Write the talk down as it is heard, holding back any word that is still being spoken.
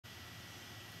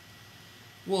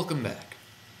Welcome back.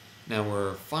 Now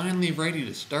we're finally ready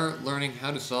to start learning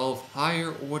how to solve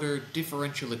higher order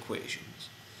differential equations.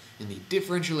 And the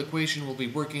differential equation we'll be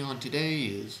working on today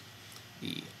is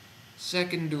the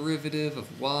second derivative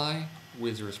of y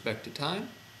with respect to time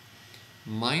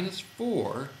minus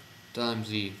 4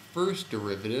 times the first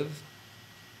derivative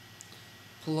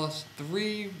plus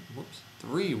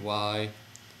 3y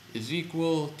is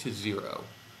equal to 0.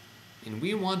 And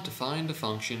we want to find a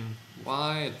function,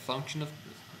 y as a function of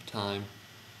time,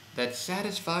 that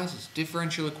satisfies this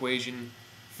differential equation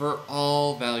for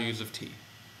all values of t.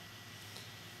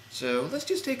 So let's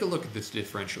just take a look at this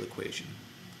differential equation.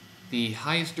 The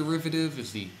highest derivative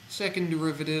is the second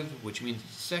derivative, which means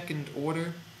second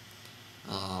order.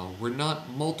 We're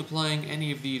not multiplying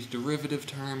any of these derivative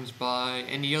terms by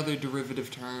any other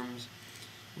derivative terms,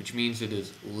 which means it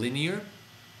is linear.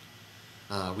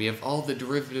 We have all the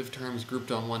derivative terms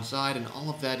grouped on one side, and all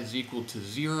of that is equal to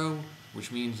 0, which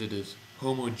means it is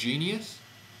homogeneous.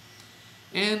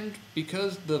 And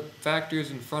because the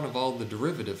factors in front of all the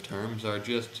derivative terms are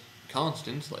just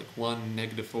constants, like 1,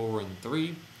 -4, and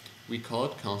 3, we call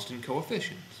it constant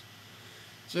coefficients.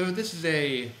 So this is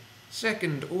a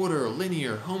second-order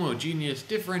linear homogeneous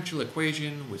differential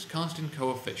equation with constant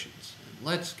coefficients. And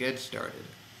let's get started.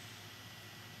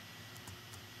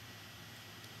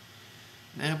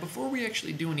 Now, before we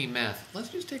actually do any math, let's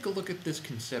just take a look at this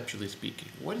conceptually speaking.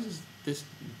 What is this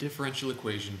differential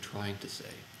equation trying to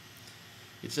say?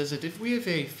 It says that if we have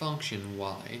a function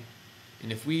y,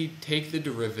 and if we take the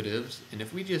derivatives, and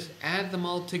if we just add them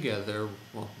all together,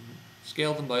 well,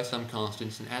 scale them by some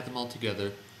constants and add them all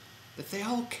together, that they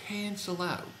all cancel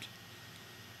out.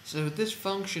 So this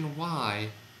function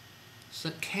y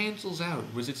cancels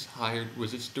out with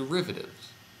its derivatives.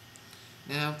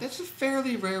 Now, that's a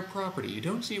fairly rare property. You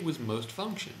don't see it with most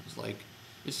functions,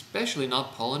 especially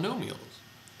not polynomials.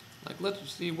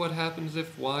 Let's see what happens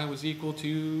if y was equal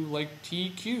to, t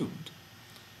cubed.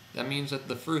 That means that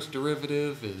the first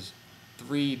derivative is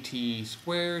 3t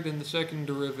squared, and the second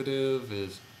derivative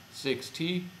is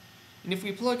 6t. And if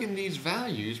we plug in these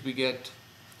values, we get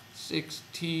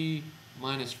 6t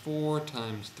minus 4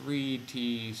 times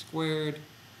 3t squared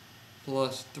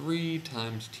plus 3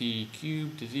 times t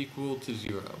cubed is equal to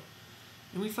 0.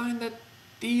 And we find that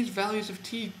these values of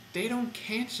t, they don't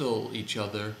cancel each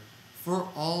other for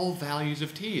all values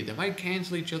of t. They might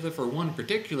cancel each other for one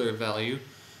particular value,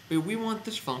 but we want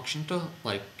this function to,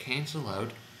 cancel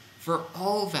out for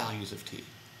all values of t.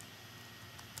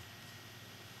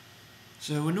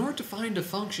 So in order to find a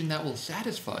function that will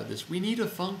satisfy this, we need a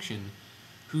function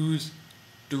whose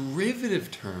derivative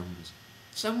terms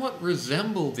somewhat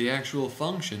resemble the actual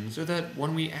function so that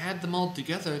when we add them all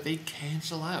together, they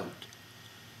cancel out.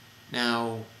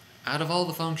 Now, out of all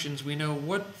the functions, we know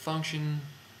what function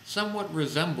somewhat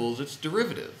resembles its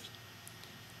derivatives.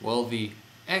 Well, the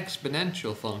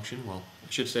exponential function,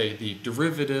 the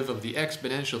derivative of the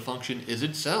exponential function is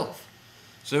itself.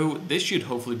 So this should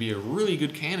hopefully be a really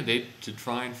good candidate to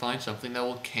try and find something that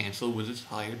will cancel with its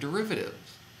higher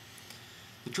derivatives.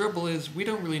 The trouble is, we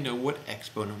don't really know what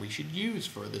exponent we should use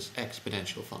for this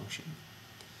exponential function.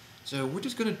 So we're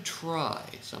just going to try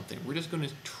something. We're just going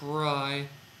to try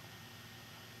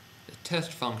a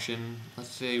test function.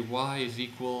 Let's say y is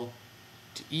equal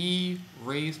to e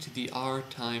raised to the r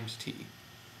times t.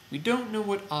 We don't know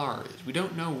what r is. We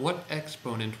don't know what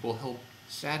exponent will help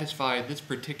satisfy this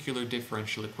particular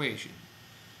differential equation.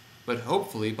 But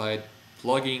hopefully, by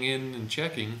plugging in and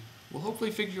checking, we'll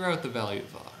hopefully figure out the value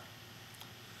of r.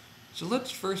 So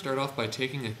let's first start off by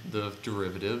taking the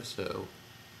derivative. So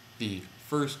the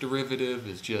first derivative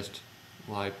is just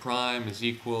y prime is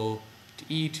equal to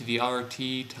e to the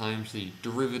rt times the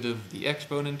derivative of the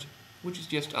exponent, which is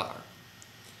just r.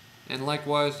 And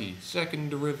likewise, the second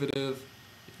derivative,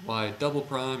 y double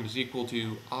prime is equal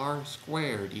to r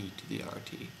squared e to the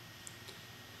rt.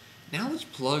 Now let's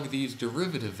plug these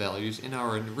derivative values in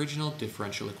our original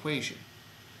differential equation.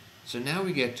 So now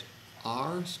we get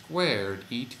r squared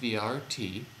e to the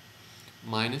rt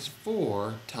minus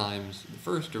 4 times the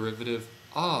first derivative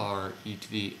r e to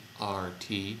the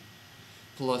rt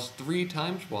plus 3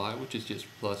 times y, which is just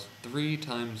plus 3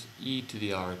 times e to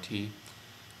the rt.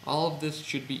 All of this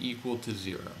should be equal to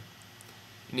 0.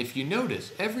 And if you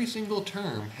notice, every single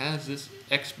term has this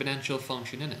exponential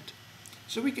function in it.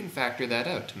 So we can factor that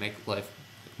out to make life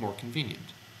more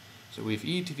convenient. So we have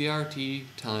e to the rt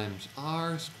times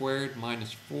r squared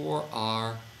minus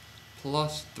 4r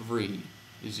plus 3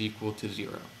 is equal to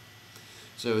 0.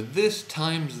 So this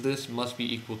times this must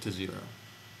be equal to 0.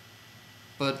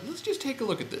 But let's just take a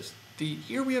look at this.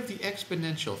 Here we have the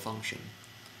exponential function.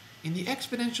 and the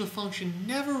exponential function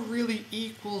never really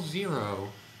equals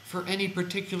 0 for any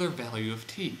particular value of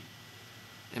t.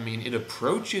 I mean, it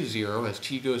approaches 0 as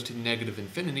t goes to negative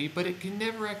infinity, but it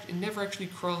never actually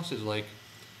crosses like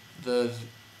the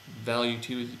value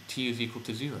t is equal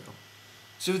to 0.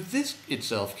 So this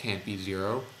itself can't be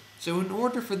 0, so in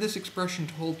order for this expression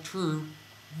to hold true,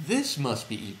 this must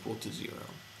be equal to 0.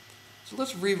 So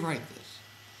let's rewrite this.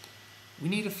 We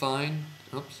need to find,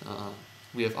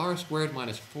 we have r squared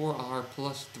minus 4r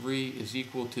plus 3 is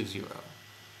equal to 0.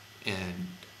 And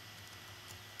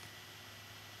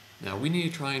now we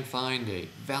need to try and find a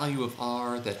value of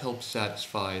r that helps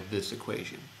satisfy this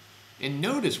equation. And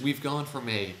notice we've gone from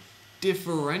a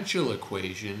differential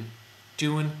equation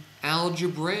to an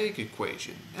algebraic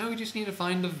equation. Now we just need to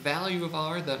find the value of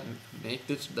r that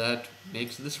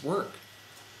makes this work.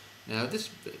 Now this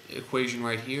equation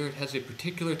right here, it has a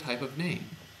particular type of name.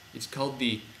 It's called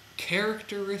the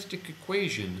characteristic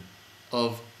equation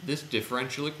of this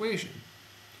differential equation.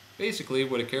 Basically,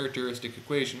 what a characteristic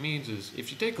equation means is,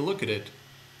 if you take a look at it,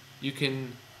 you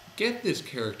can get this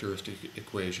characteristic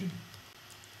equation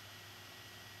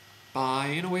by,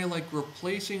 in a way, like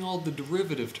replacing all the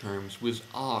derivative terms with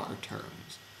r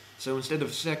terms. So instead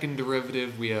of second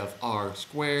derivative, we have r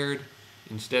squared.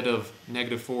 Instead of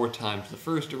negative 4 times the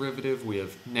first derivative, we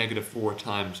have negative 4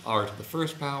 times r to the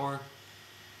first power.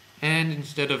 And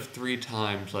instead of 3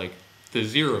 times, like, the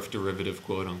 0th derivative,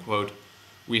 quote unquote,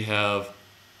 we have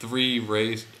 3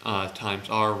 times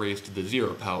r raised to the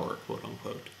 0 power, quote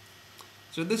unquote.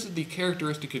 So this is the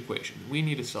characteristic equation. We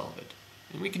need to solve it.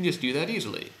 And we can just do that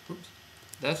easily. Oops.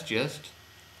 That's just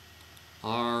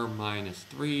r minus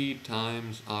 3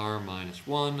 times r minus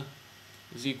 1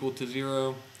 is equal to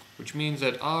 0, which means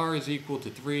that r is equal to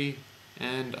 3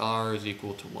 and r is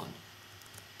equal to 1.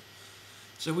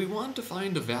 So we want to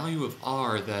find a value of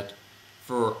r that,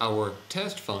 for our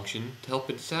test function, to help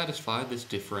it satisfy this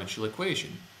differential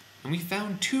equation. And we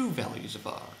found two values of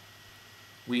r.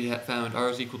 We have found r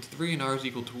is equal to 3 and r is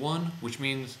equal to 1, which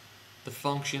means the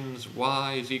functions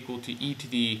y is equal to e to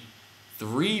the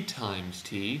 3 times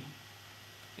t,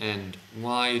 and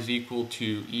y is equal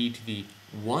to e to the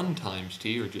 1 times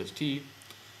t, or just t,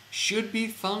 should be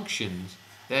functions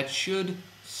that should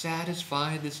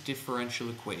satisfy this differential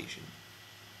equation.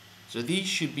 So these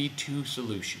should be two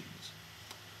solutions.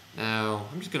 Now,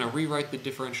 I'm just going to rewrite the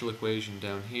differential equation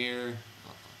down here.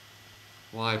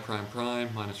 Y prime prime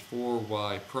minus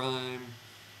 4y prime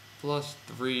plus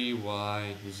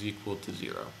 3y is equal to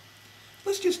 0.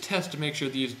 Let's just test to make sure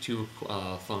these two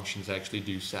functions actually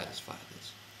do satisfy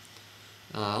this.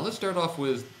 Let's start off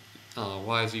with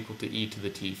y is equal to e to the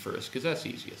t first, because that's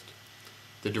easiest.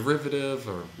 The derivative,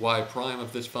 or y prime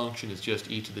of this function, is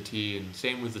just e to the t, and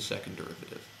same with the second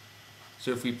derivative.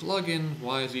 So if we plug in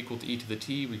y is equal to e to the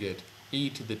t, we get e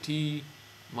to the t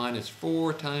minus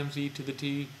 4 times e to the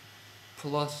t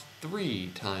plus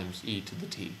 3 times e to the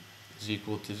t is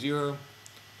equal to 0.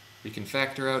 We can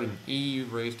factor out an e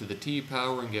raised to the t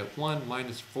power and get 1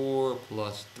 minus 4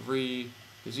 plus 3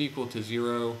 is equal to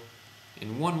 0.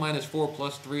 And 1 minus 4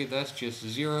 plus 3, that's just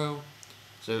 0.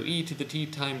 So e to the t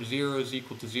times 0 is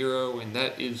equal to 0, and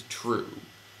that is true.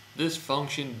 This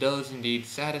function does indeed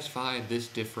satisfy this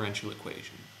differential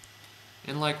equation.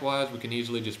 And likewise, we can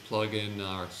easily just plug in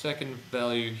our second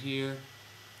value here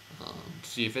to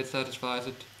see if it satisfies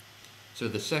it. So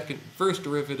the first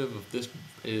derivative of this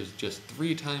is just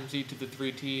 3 times e to the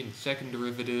 3t, and the second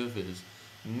derivative is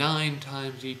 9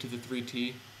 times e to the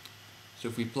 3t. So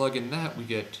if we plug in that, we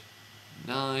get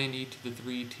 9e to the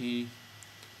 3t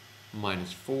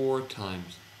minus 4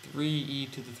 times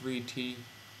 3e to the 3t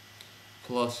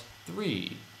plus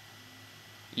 3e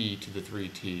to the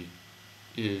 3t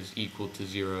is equal to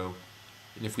 0.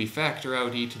 And if we factor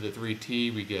out e to the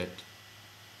 3t, we get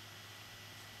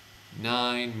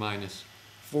 9 minus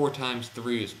 4 times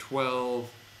 3 is 12.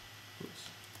 Oops.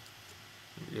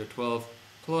 There we go, 12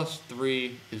 plus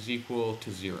 3 is equal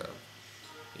to 0.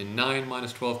 And 9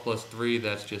 minus 12 plus 3,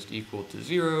 that's just equal to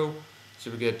 0. So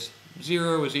we get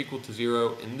 0 is equal to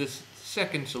 0, and this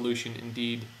second solution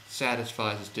indeed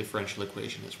satisfies this differential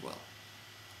equation as well.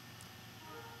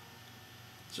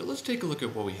 So let's take a look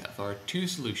at what we have, our two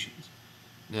solutions.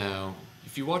 Now,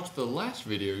 if you watched the last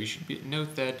video, you should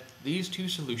note that these two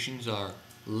solutions are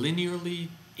linearly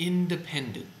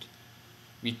independent.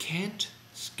 We can't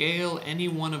scale any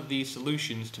one of these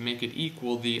solutions to make it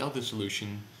equal the other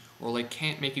solution, or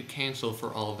can't make it cancel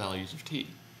for all values of t.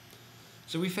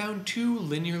 So we found two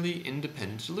linearly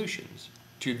independent solutions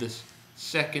to this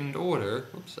second order,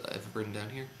 oops, I have it written down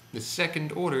here, the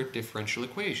second order differential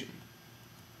equation.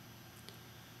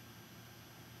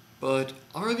 But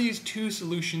are these two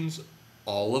solutions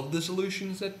all of the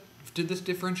solutions to this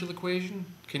differential equation?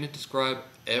 Can it describe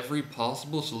every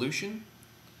possible solution?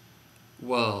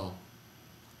 Well,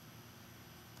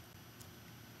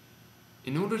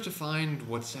 in order to find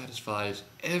what satisfies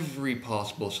every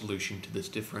possible solution to this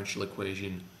differential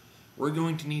equation, we're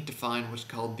going to need to find what's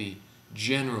called the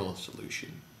general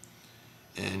solution.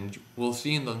 And we'll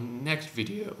see in the next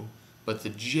video, but the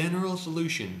general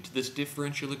solution to this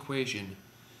differential equation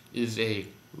is a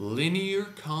linear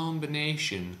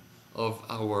combination of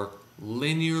our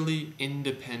linearly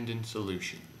independent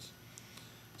solutions.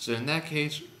 So in that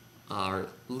case, our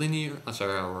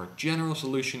general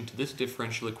solution to this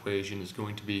differential equation is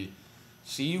going to be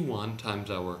C1 times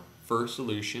our first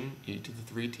solution, e to the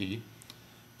 3t,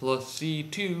 plus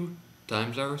C2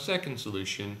 times our second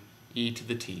solution, e to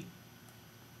the t.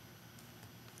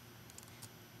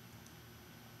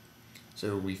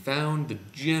 So we found the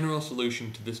general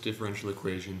solution to this differential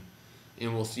equation,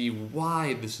 and we'll see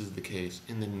why this is the case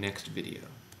in the next video.